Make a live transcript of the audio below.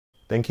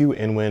Thank you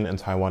Inwin and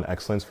Taiwan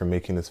Excellence for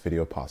making this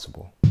video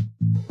possible.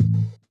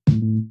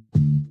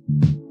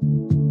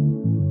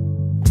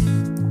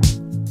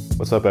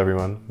 What's up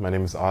everyone? My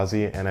name is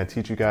Ozzy and I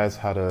teach you guys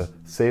how to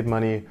save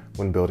money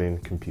when building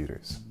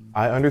computers.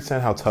 I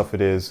understand how tough it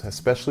is,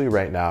 especially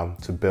right now,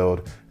 to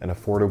build an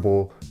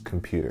affordable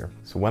computer.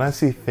 So when I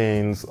see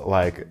things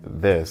like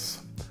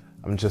this,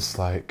 I'm just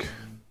like,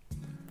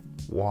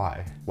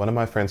 why? One of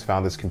my friends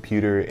found this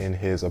computer in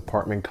his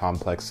apartment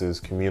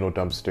complex's communal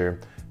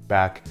dumpster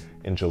back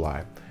in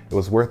July. It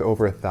was worth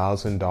over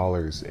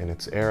 $1,000 in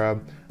its era.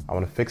 I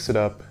want to fix it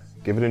up,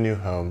 give it a new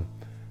home,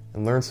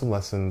 and learn some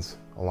lessons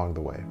along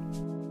the way.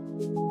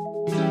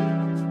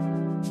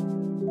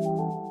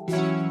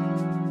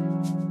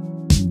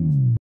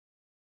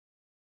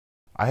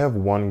 I have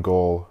one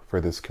goal for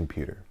this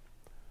computer: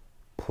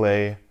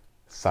 play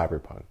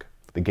Cyberpunk.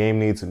 The game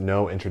needs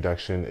no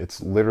introduction.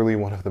 It's literally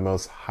one of the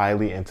most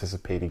highly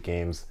anticipated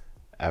games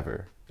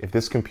ever. If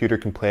this computer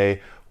can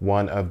play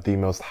one of the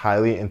most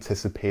highly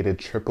anticipated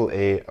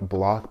AAA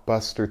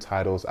blockbuster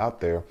titles out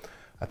there,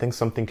 I think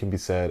something can be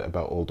said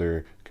about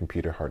older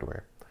computer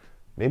hardware.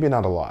 Maybe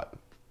not a lot,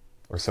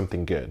 or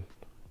something good,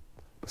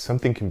 but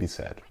something can be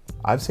said.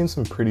 I've seen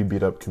some pretty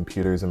beat up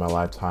computers in my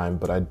lifetime,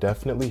 but I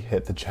definitely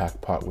hit the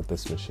jackpot with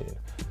this machine.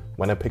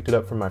 When I picked it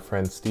up from my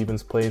friend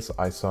Steven's place,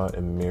 I saw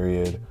a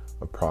myriad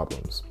of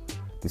problems.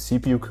 The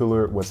CPU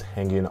cooler was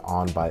hanging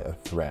on by a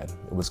thread.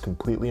 It was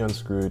completely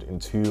unscrewed in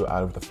 2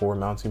 out of the 4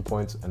 mounting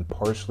points and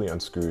partially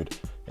unscrewed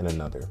in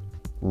another.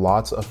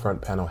 Lots of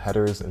front panel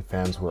headers and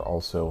fans were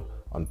also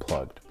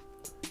unplugged.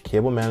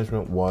 Cable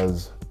management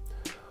was,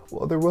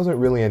 well, there wasn't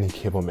really any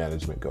cable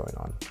management going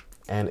on.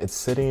 And it's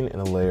sitting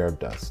in a layer of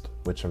dust,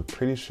 which I'm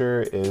pretty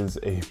sure is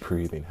a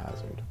breathing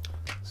hazard.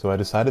 So I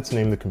decided to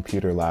name the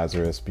computer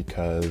Lazarus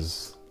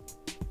because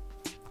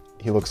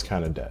he looks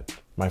kind of dead.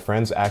 My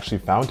friends actually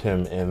found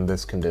him in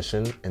this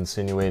condition,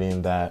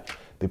 insinuating that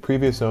the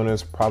previous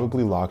owners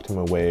probably locked him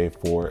away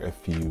for a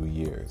few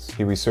years.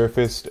 He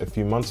resurfaced a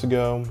few months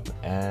ago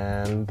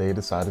and they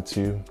decided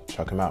to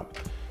chuck him out.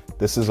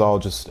 This is all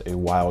just a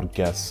wild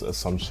guess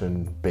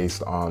assumption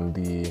based on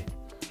the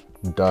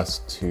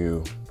dust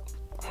to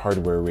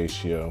hardware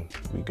ratio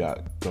we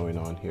got going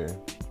on here.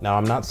 Now,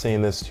 I'm not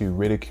saying this to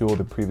ridicule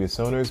the previous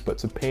owners, but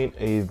to paint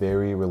a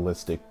very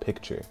realistic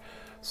picture.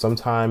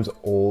 Sometimes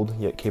old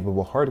yet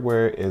capable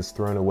hardware is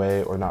thrown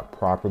away or not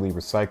properly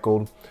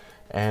recycled,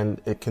 and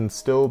it can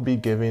still be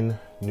given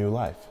new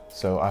life.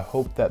 So I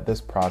hope that this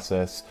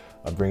process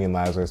of bringing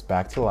Lazarus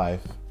back to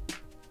life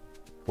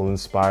will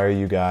inspire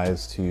you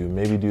guys to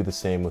maybe do the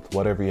same with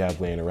whatever you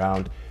have laying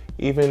around,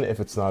 even if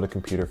it's not a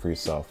computer for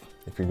yourself,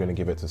 if you're going to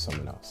give it to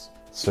someone else.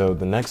 So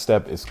the next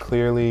step is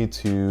clearly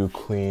to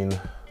clean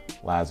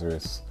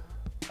Lazarus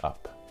up.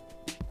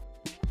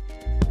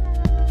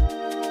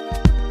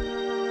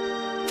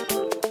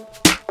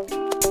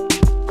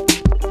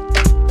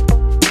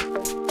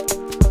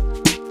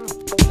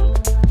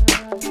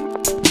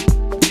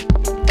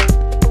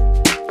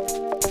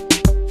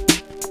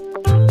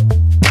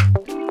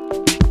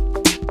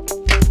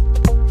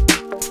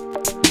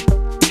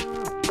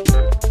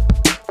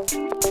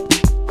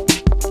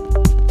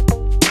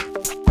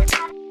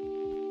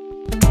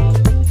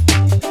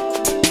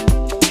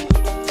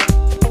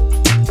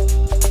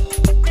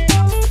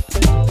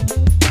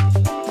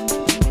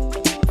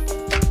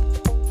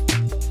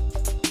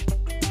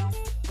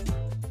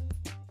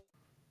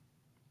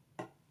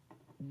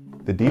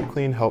 The deep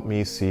clean helped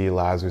me see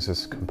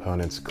Lazarus's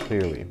components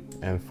clearly,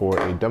 and for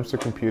a dumpster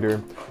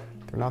computer,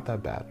 they're not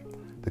that bad.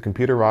 The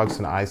computer rocks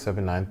an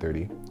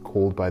i7-930,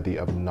 cooled by the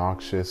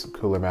obnoxious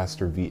Cooler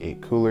Master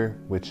V8 cooler,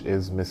 which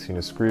is missing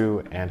a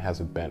screw and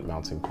has a bent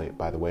mounting plate,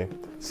 by the way.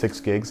 6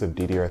 gigs of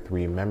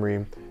DDR3 memory,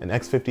 an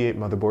X58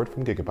 motherboard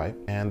from Gigabyte,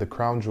 and the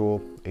crown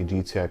jewel, a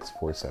GTX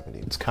 470.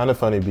 It's kind of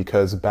funny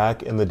because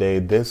back in the day,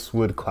 this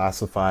would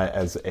classify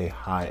as a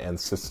high-end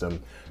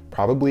system,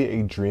 probably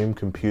a dream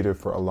computer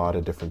for a lot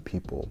of different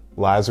people.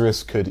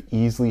 Lazarus could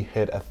easily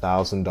hit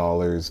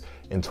 $1,000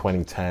 in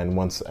 2010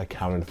 once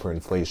accounted for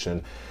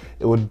inflation.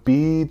 It would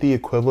be the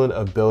equivalent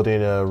of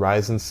building a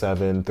Ryzen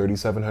 7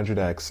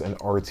 3700X and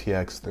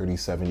RTX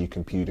 3070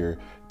 computer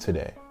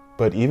today.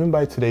 But even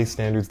by today's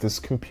standards, this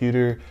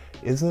computer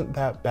isn't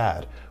that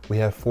bad. We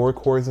have 4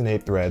 cores and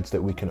 8 threads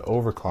that we can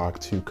overclock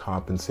to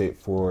compensate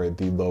for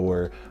the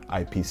lower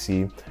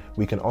IPC.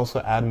 We can also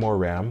add more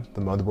RAM.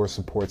 The motherboard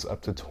supports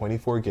up to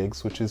 24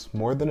 gigs, which is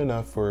more than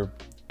enough for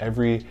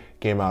every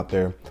game out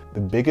there.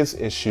 The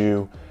biggest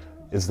issue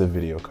is the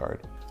video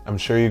card. I'm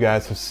sure you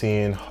guys have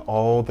seen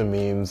all the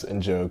memes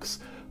and jokes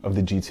of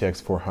the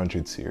GTX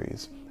 400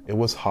 series. It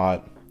was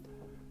hot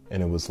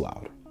and it was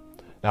loud.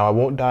 Now, I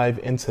won't dive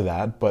into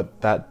that, but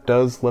that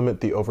does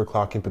limit the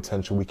overclocking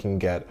potential we can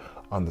get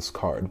on this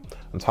card.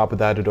 On top of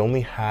that, it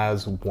only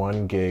has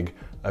 1 gig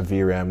of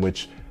VRAM,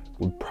 which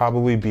would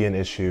probably be an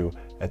issue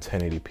at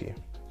 1080p.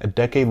 A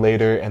decade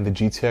later, and the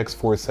GTX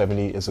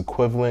 470 is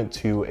equivalent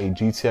to a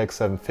GTX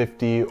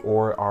 750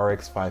 or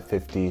RX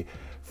 550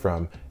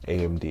 from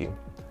AMD.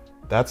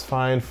 That's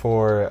fine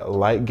for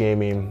light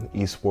gaming,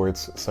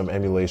 esports, some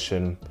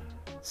emulation,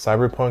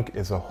 Cyberpunk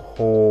is a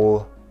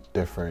whole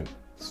different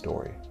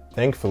story.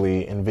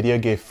 Thankfully,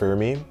 NVIDIA gave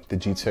Fermi, the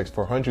GTX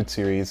 400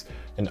 series,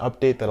 an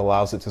update that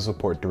allows it to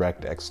support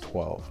DirectX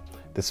 12.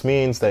 This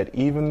means that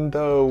even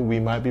though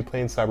we might be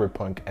playing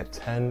Cyberpunk at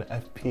 10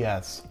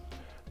 FPS,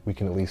 we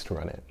can at least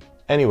run it.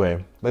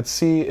 Anyway, let's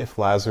see if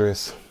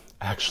Lazarus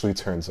actually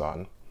turns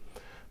on.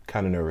 I'm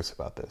kind of nervous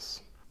about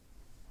this.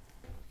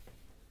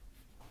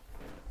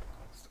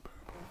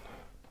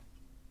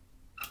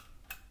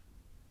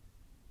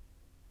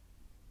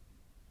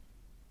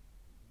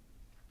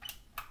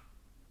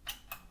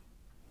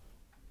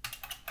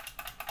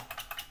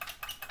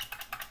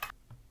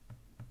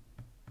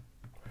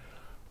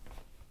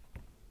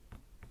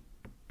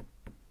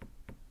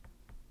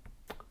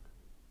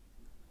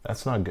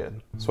 That's not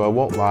good. So I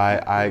won't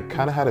lie, I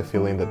kind of had a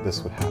feeling that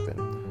this would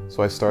happen.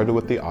 So I started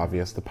with the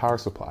obvious, the power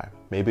supply.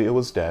 Maybe it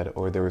was dead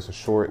or there was a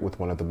short with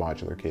one of the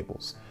modular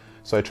cables.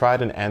 So I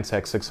tried an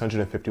Antec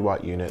 650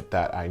 watt unit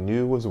that I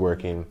knew was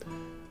working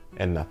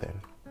and nothing.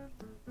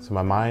 So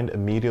my mind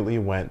immediately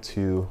went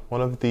to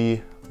one of the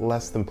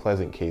less than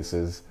pleasant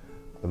cases,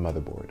 the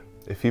motherboard.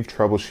 If you've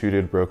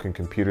troubleshooted broken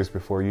computers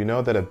before, you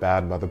know that a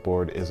bad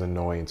motherboard is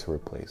annoying to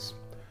replace.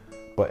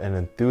 But an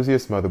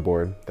enthusiast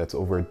motherboard that's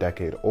over a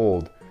decade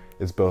old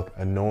is both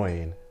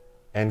annoying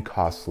and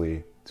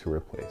costly to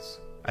replace.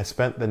 I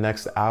spent the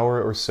next hour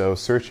or so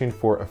searching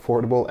for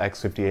affordable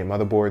x58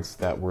 motherboards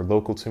that were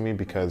local to me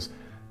because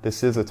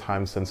this is a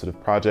time-sensitive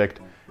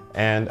project,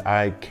 and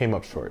I came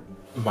up short.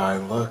 My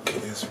luck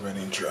is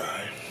running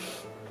dry.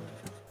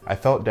 I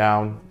felt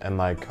down and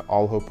like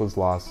all hope was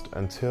lost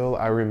until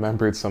I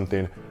remembered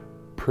something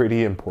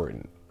pretty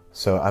important.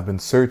 So I've been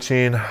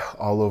searching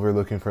all over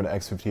looking for an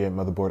x58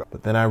 motherboard,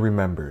 but then I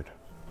remembered.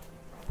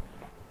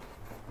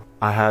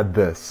 I had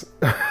this.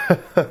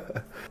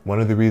 One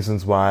of the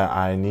reasons why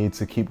I need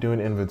to keep doing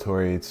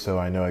inventory so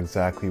I know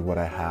exactly what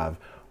I have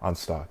on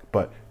stock.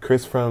 But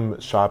Chris from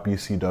Shop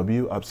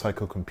UCW,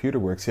 Upcycle Computer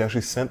Works, he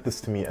actually sent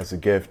this to me as a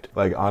gift.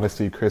 Like,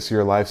 honestly, Chris,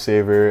 you're a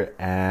lifesaver,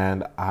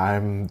 and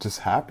I'm just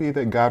happy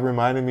that God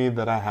reminded me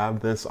that I have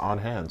this on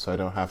hand so I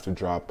don't have to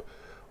drop,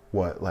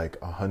 what, like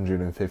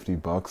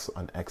 $150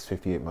 on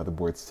x58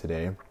 motherboards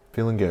today.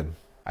 Feeling good.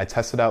 I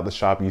tested out the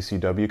Shop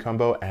UCW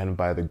combo, and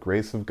by the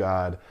grace of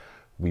God,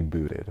 we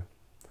booted.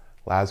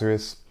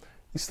 Lazarus,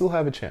 you still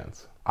have a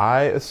chance.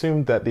 I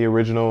assumed that the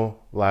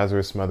original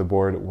Lazarus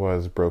motherboard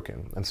was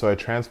broken, and so I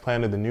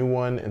transplanted the new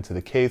one into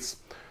the case,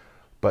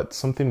 but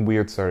something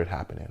weird started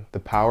happening.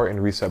 The power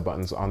and reset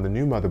buttons on the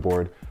new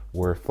motherboard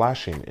were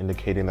flashing,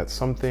 indicating that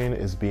something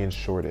is being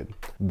shorted.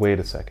 Wait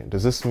a second,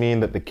 does this mean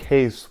that the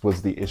case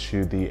was the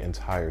issue the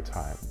entire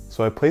time?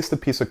 So I placed a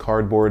piece of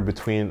cardboard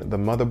between the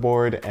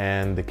motherboard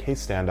and the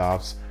case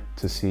standoffs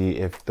to see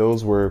if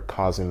those were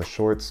causing the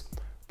shorts,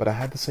 but I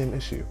had the same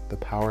issue. The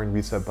power and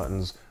reset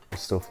buttons were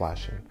still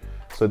flashing.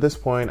 So at this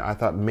point, I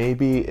thought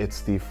maybe it's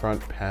the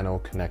front panel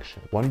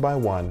connection. One by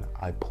one,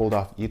 I pulled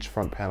off each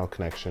front panel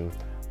connection,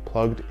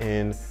 plugged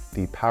in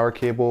the power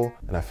cable,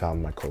 and I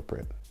found my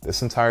culprit.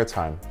 This entire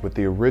time, with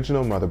the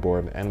original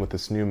motherboard and with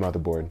this new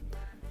motherboard,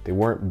 they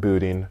weren't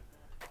booting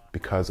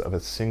because of a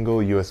single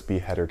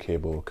USB header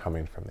cable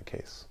coming from the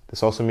case.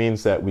 This also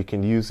means that we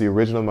can use the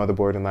original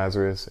motherboard in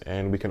Lazarus,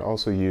 and we can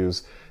also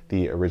use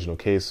the original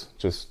case,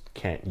 just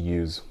can't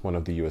use one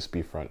of the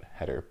USB front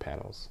header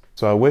panels.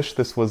 So I wish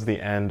this was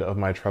the end of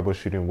my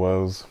troubleshooting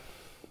woes,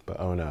 but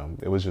oh no,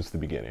 it was just the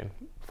beginning.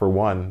 For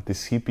one, the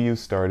CPU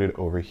started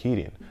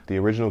overheating. The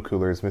original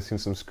cooler is missing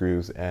some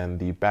screws and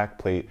the back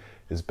plate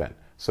is bent,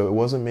 so it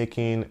wasn't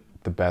making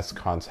the best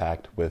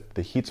contact with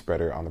the heat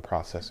spreader on the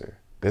processor.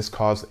 This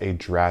caused a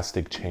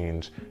drastic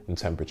change in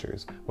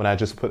temperatures. When I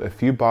just put a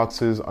few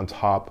boxes on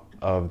top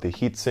of the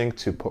heatsink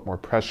to put more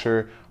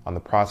pressure on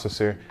the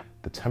processor,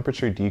 the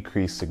temperature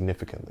decreased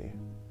significantly.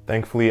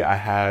 Thankfully, I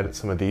had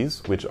some of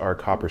these, which are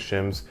copper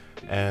shims,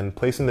 and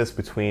placing this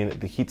between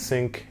the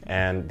heatsink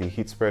and the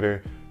heat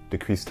spreader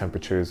decreased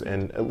temperatures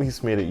and at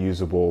least made it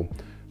usable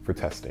for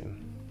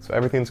testing. So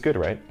everything's good,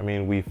 right? I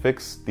mean, we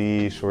fixed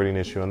the shorting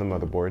issue on the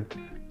motherboard.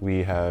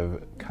 We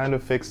have kind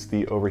of fixed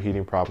the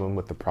overheating problem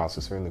with the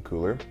processor and the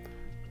cooler.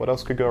 What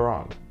else could go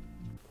wrong?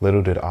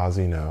 Little did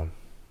Ozzy know,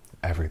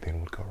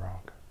 everything would go wrong.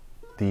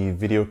 The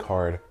video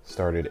card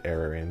started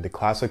erroring, the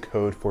classic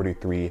code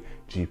 43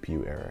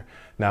 GPU error.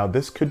 Now,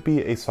 this could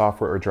be a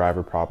software or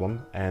driver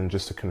problem, and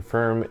just to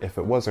confirm if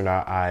it was or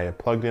not, I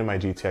plugged in my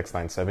GTX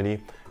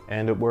 970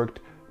 and it worked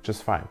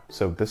just fine.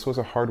 So this was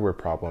a hardware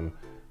problem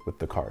with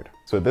the card.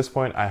 So at this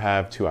point, I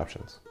have two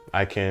options.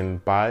 I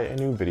can buy a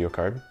new video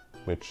card,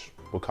 which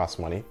will cost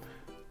money,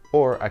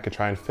 or I could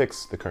try and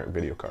fix the current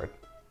video card,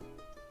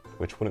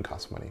 which wouldn't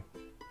cost money.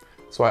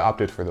 So I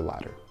opted for the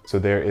latter. So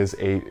there is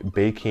a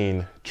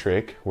baking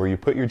trick where you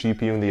put your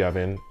GPU in the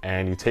oven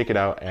and you take it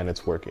out and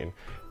it's working.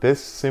 This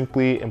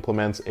simply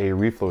implements a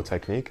reflow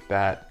technique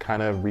that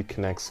kind of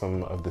reconnects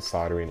some of the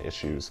soldering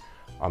issues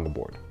on the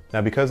board.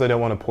 Now, because I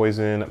don't want to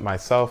poison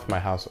myself, my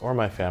house, or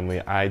my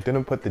family, I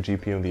didn't put the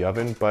GPU in the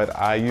oven, but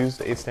I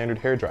used a standard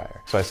hairdryer.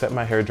 So I set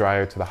my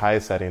hairdryer to the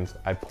highest settings,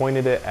 I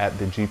pointed it at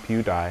the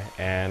GPU die,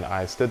 and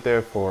I stood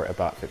there for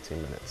about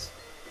 15 minutes.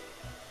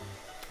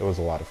 It was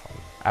a lot of fun.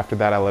 After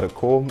that, I let it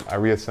cool, I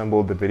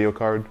reassembled the video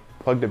card,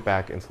 plugged it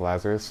back into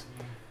Lazarus,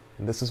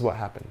 and this is what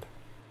happened.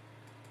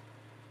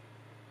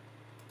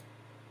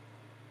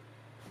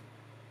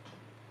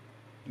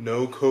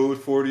 No code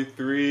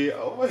 43.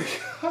 Oh my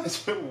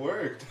gosh, it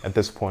worked. At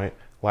this point,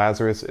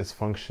 Lazarus is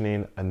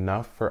functioning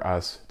enough for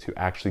us to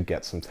actually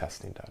get some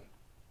testing done.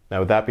 Now,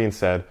 with that being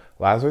said,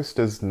 Lazarus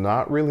does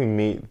not really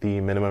meet the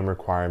minimum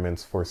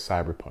requirements for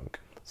Cyberpunk.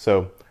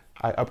 So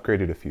I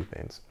upgraded a few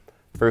things.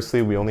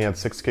 Firstly, we only had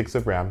 6 gigs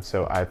of RAM,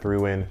 so I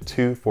threw in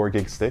 2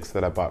 4-gig sticks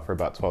that I bought for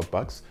about 12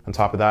 bucks. On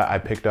top of that, I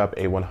picked up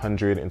a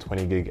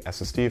 120 gig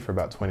SSD for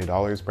about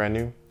 $20 brand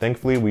new.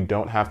 Thankfully, we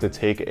don't have to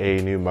take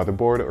a new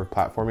motherboard or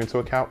platform into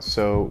account,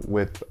 so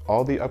with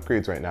all the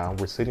upgrades right now,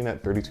 we're sitting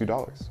at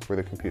 $32 for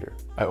the computer.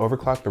 I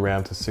overclocked the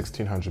RAM to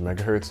 1600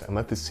 megahertz and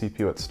left the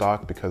CPU at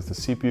stock because the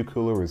CPU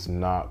cooler was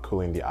not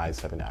cooling the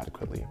i7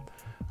 adequately.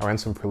 I ran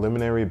some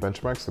preliminary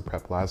benchmarks to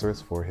prep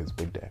Lazarus for his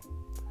big day.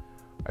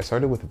 I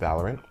started with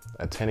Valorant.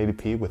 At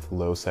 1080p with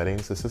low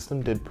settings, the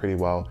system did pretty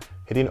well,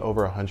 hitting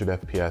over 100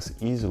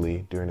 FPS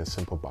easily during a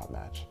simple bot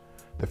match.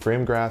 The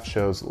frame graph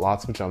shows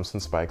lots of jumps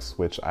and spikes,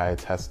 which I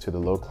attest to the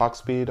low clock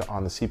speed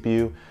on the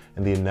CPU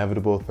and the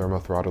inevitable thermal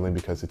throttling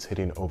because it's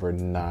hitting over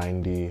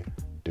 90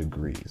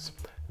 degrees.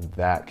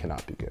 That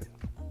cannot be good.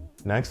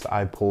 Next,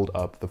 I pulled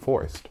up the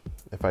Forest.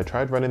 If I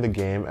tried running the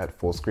game at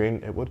full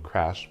screen, it would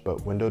crash,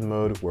 but windowed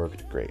mode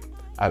worked great.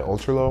 At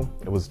ultra low,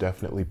 it was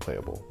definitely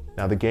playable.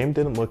 Now, the game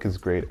didn't look as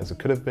great as it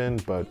could have been,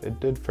 but it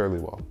did fairly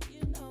well.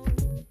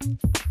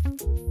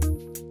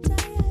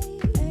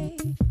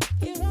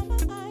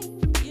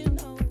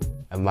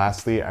 And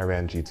lastly, I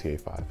ran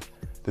GTA 5.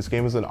 This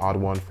game is an odd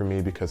one for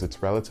me because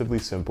it's relatively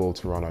simple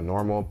to run on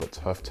normal, but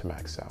tough to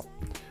max out.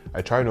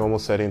 I tried normal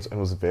settings and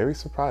was very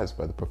surprised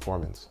by the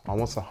performance.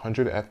 Almost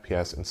 100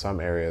 FPS in some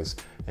areas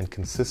and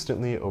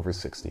consistently over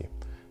 60. It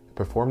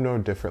performed no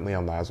differently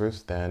on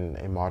Lazarus than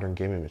a modern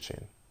gaming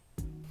machine.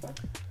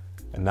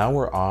 And now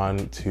we're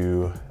on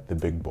to the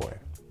big boy,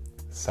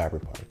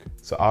 Cyberpunk.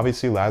 So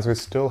obviously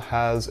Lazarus still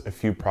has a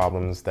few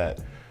problems that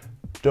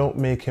don't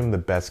make him the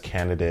best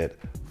candidate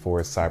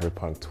for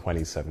Cyberpunk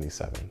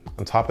 2077.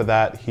 On top of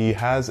that, he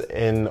has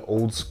an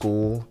old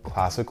school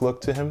classic look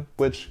to him,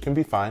 which can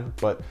be fine,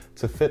 but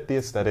to fit the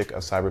aesthetic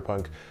of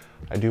Cyberpunk,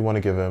 I do want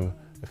to give him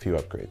a few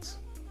upgrades.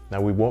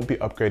 Now, we won't be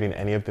upgrading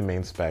any of the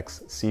main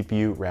specs,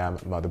 CPU, RAM,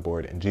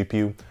 motherboard, and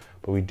GPU,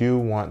 but we do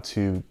want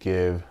to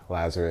give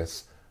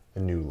Lazarus a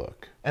new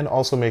look and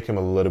also make him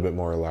a little bit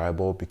more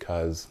reliable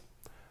because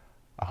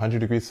 100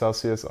 degrees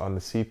Celsius on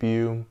the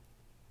CPU,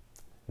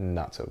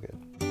 not so good.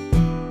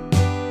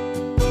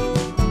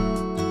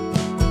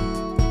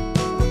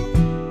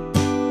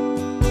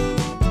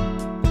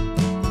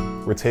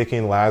 We're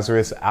taking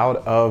Lazarus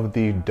out of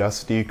the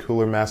dusty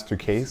Cooler Master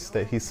case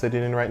that he's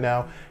sitting in right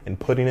now and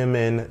putting him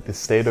in the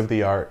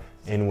state-of-the-art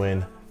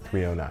InWin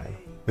 309.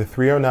 The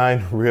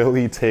 309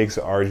 really takes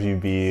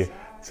RGB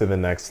to the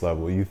next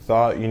level. You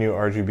thought you knew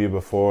RGB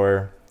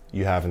before,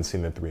 you haven't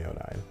seen the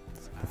 309.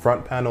 The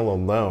front panel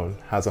alone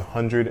has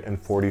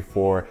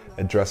 144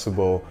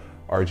 addressable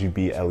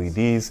RGB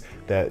LEDs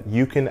that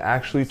you can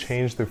actually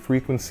change the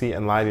frequency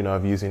and lighting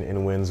of using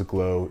InWin's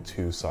Glow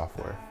 2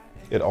 software.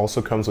 It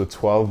also comes with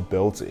 12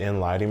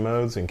 built-in lighting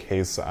modes in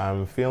case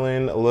I'm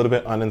feeling a little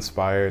bit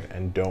uninspired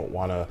and don't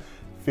want to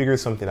figure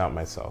something out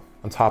myself.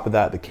 On top of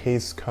that, the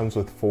case comes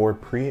with 4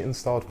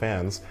 pre-installed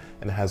fans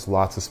and has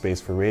lots of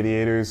space for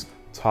radiators,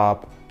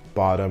 top,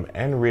 bottom,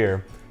 and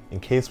rear in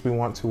case we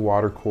want to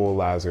water cool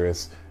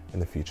Lazarus in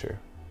the future.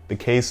 The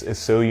case is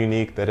so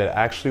unique that it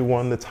actually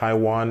won the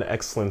Taiwan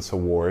Excellence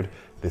Award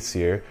this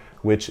year,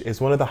 which is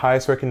one of the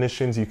highest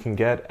recognitions you can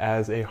get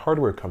as a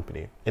hardware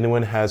company.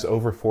 InWin has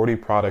over 40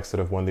 products that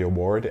have won the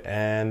award,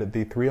 and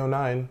the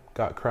 309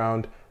 got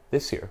crowned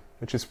this year,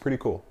 which is pretty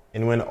cool.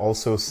 InWin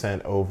also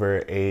sent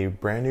over a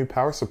brand new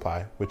power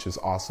supply, which is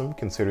awesome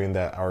considering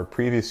that our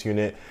previous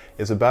unit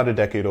is about a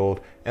decade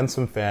old, and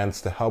some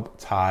fans to help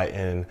tie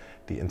in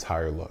the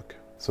entire look.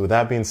 So with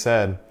that being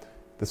said,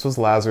 this was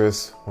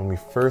Lazarus when we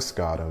first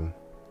got him.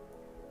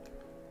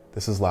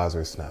 This is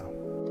Lazarus now.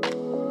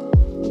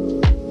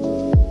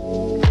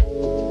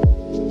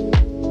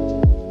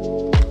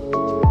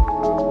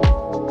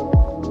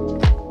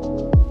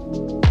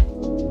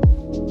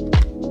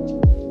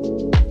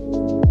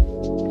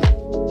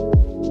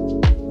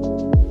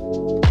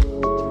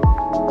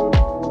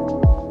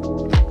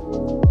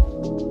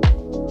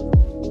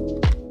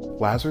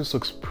 Lazarus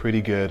looks pretty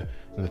good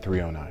in the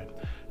 309.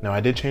 Now, I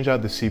did change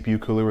out the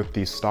CPU cooler with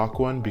the stock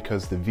one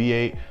because the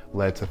V8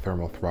 led to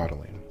thermal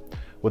throttling.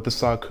 With the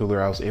stock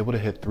cooler, I was able to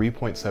hit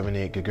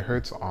 3.78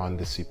 gigahertz on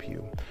the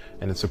CPU,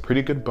 and it's a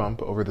pretty good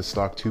bump over the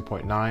stock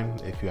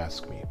 2.9 if you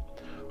ask me.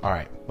 All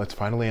right, let's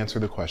finally answer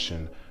the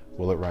question,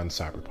 will it run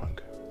Cyberpunk?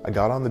 I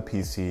got on the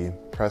PC,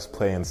 pressed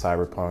play in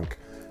Cyberpunk,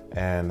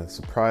 And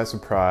surprise,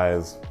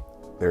 surprise,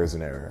 there's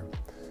an error.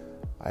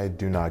 I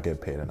do not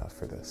get paid enough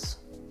for this.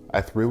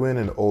 I threw in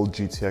an old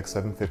GTX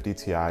 750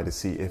 Ti to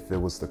see if it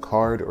was the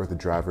card or the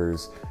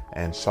drivers,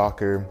 and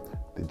shocker,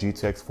 the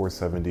GTX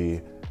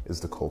 470 is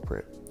the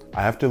culprit.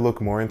 I have to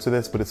look more into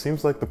this, but it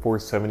seems like the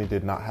 470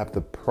 did not have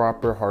the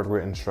proper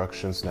hardware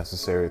instructions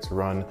necessary to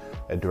run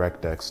a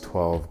DirectX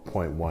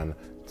 12.1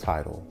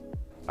 title.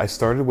 I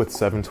started with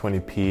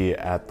 720p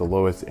at the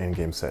lowest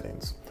in-game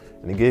settings,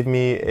 and it gave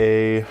me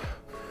a,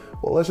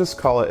 well, let's just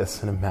call it a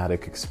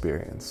cinematic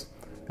experience.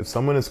 If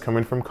someone is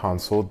coming from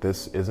console,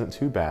 this isn't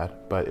too bad,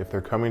 but if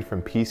they're coming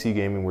from PC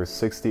gaming where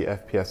 60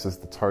 FPS is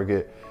the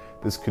target,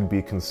 this could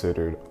be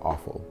considered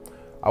awful.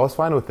 I was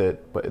fine with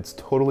it, but it's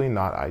totally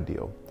not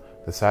ideal.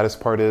 The saddest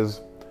part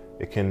is,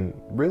 it can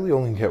really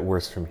only get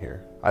worse from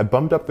here. I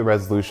bumped up the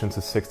resolution to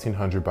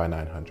 1600 by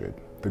 900.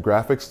 The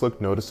graphics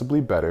looked noticeably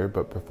better,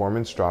 but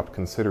performance dropped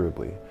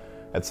considerably.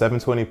 At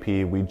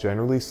 720p, we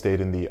generally stayed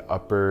in the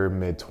upper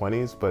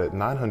mid-20s, but at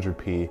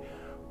 900p,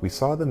 we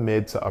saw the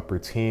mid to upper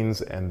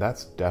teens, and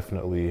that's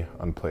definitely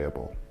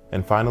unplayable.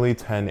 And finally,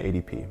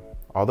 1080p.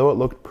 Although it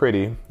looked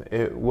pretty,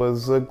 it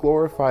was a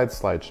glorified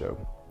slideshow.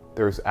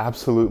 There's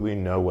absolutely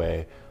no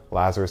way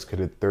Lazarus could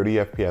hit 30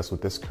 FPS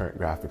with this current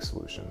graphics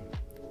solution.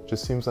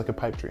 Just seems like a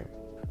pipe dream.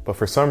 But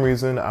for some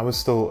reason, I was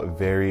still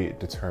very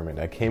determined.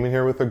 I came in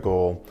here with a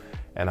goal,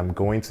 and I'm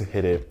going to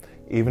hit it,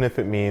 even if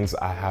it means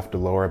I have to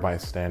lower my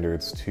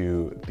standards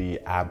to the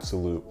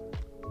absolute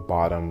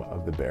bottom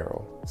of the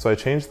barrel. So I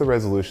changed the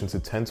resolution to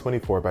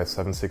 1024 by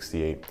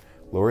 768,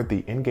 lowered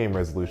the in-game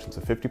resolution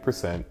to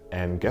 50%,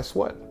 and guess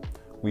what?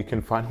 We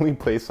can finally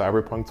play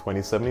Cyberpunk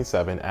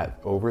 2077 at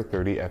over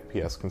 30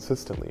 FPS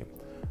consistently.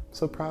 I'm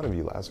so proud of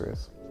you,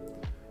 Lazarus.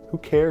 Who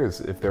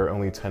cares if there are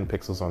only 10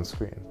 pixels on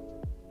screen?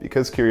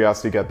 Because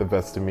curiosity got the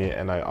best of me,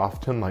 and I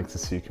often like to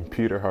see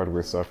computer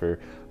hardware suffer,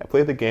 I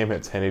played the game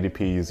at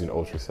 1080p using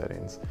ultra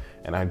settings.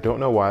 And I don't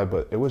know why,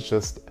 but it was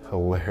just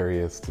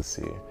hilarious to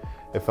see.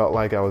 It felt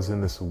like I was in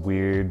this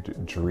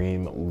weird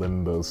dream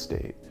limbo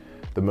state.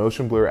 The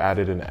motion blur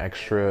added an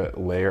extra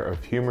layer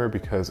of humor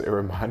because it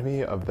reminded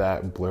me of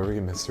that blurry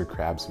Mr.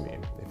 Krabs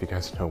meme, if you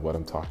guys know what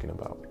I'm talking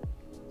about.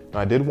 Now,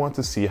 I did want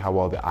to see how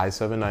well the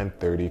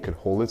i7-930 could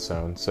hold its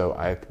own, so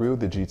I threw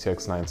the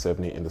GTX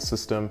 970 in the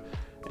system,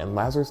 and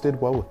Lazarus did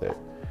well with it.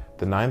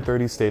 The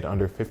 930 stayed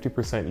under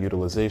 50%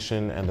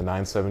 utilization, and the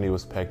 970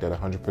 was pegged at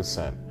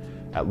 100%.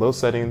 At low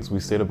settings, we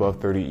stayed above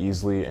 30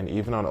 easily, and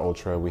even on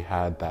Ultra, we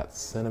had that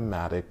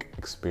cinematic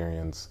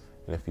experience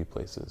in a few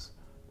places.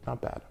 Not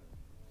bad.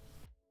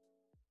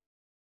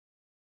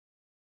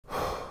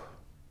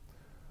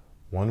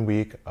 1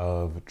 week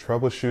of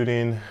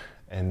troubleshooting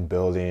and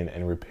building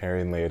and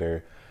repairing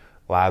later,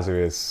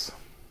 Lazarus,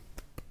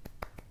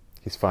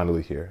 he's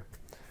finally here.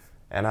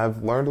 And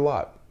I've learned a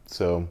lot,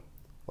 so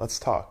let's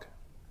talk.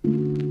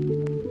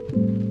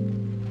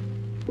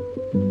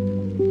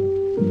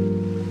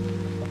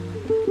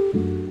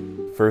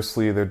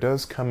 Firstly, there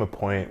does come a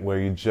point where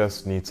you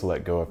just need to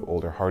let go of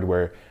older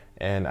hardware,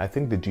 and I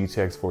think the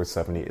GTX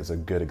 470 is a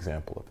good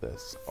example of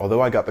this.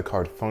 Although I got the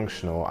card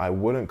functional, I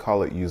wouldn't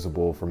call it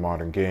usable for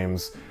modern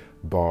games,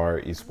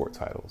 bar esport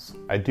titles.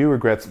 I do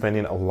regret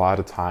spending a lot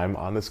of time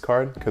on this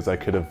card because I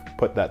could have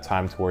put that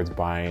time towards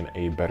buying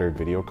a better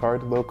video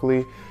card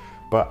locally,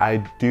 but I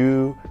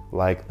do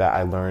like that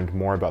I learned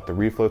more about the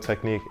reflow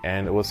technique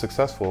and it was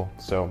successful,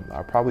 so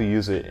I'll probably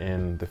use it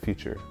in the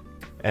future.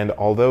 And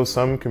although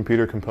some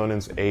computer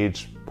components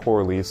age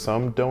poorly,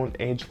 some don't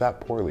age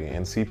that poorly,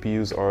 and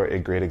CPUs are a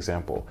great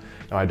example.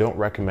 Now, I don't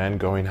recommend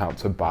going out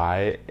to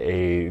buy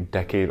a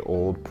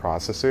decade-old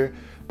processor,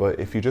 but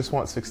if you just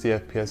want 60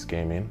 FPS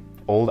gaming,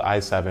 old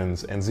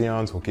i7s and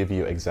Xeons will give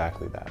you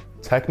exactly that.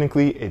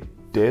 Technically, it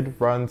did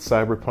run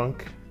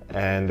Cyberpunk,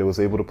 and it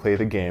was able to play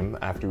the game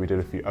after we did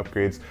a few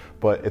upgrades,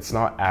 but it's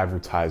not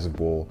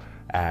advertisable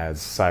as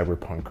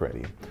Cyberpunk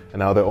ready. And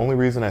now the only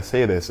reason I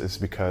say this is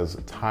because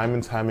time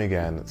and time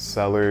again,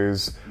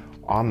 sellers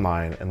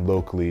online and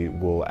locally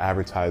will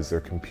advertise their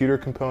computer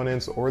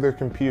components or their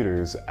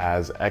computers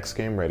as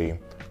X-Game ready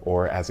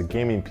or as a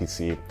gaming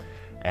PC,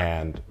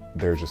 and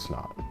they're just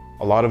not.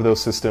 A lot of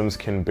those systems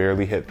can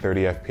barely hit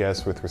 30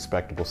 FPS with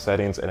respectable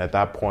settings, and at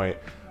that point,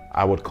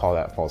 I would call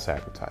that false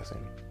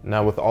advertising.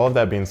 Now, with all of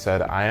that being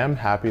said, I am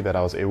happy that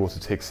I was able to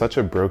take such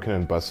a broken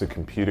and busted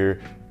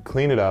computer,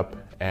 clean it up,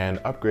 and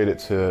upgrade it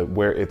to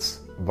where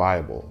it's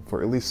viable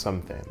for at least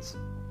some things.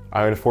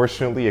 I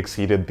unfortunately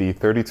exceeded the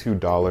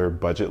 $32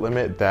 budget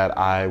limit that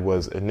I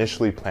was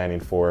initially planning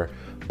for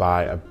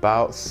by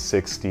about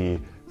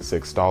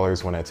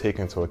 $66 when I take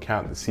into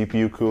account the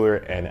CPU cooler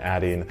and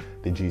adding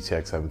the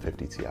GTX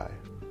 750 Ti.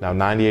 Now,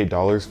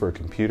 $98 for a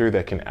computer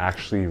that can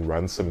actually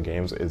run some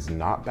games is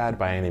not bad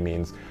by any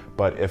means,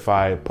 but if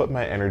I put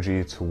my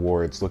energy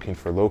towards looking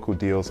for local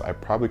deals, I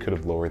probably could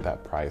have lowered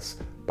that price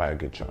by a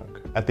good chunk.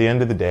 At the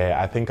end of the day,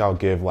 I think I'll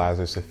give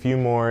Lazarus a few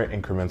more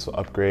incremental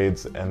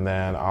upgrades, and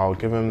then I'll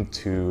give him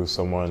to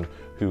someone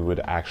who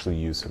would actually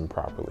use him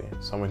properly,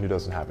 someone who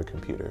doesn't have a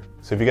computer.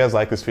 So if you guys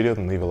like this video,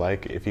 then leave a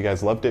like. If you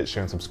guys loved it,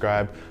 share and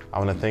subscribe. I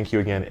want to thank you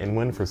again,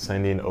 Inwin, for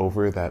sending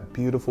over that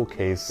beautiful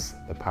case,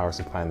 the power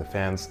supply and the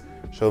fans.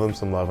 Show them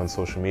some love on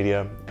social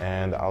media,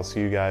 and I'll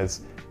see you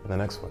guys in the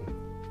next one.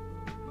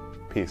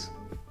 Peace.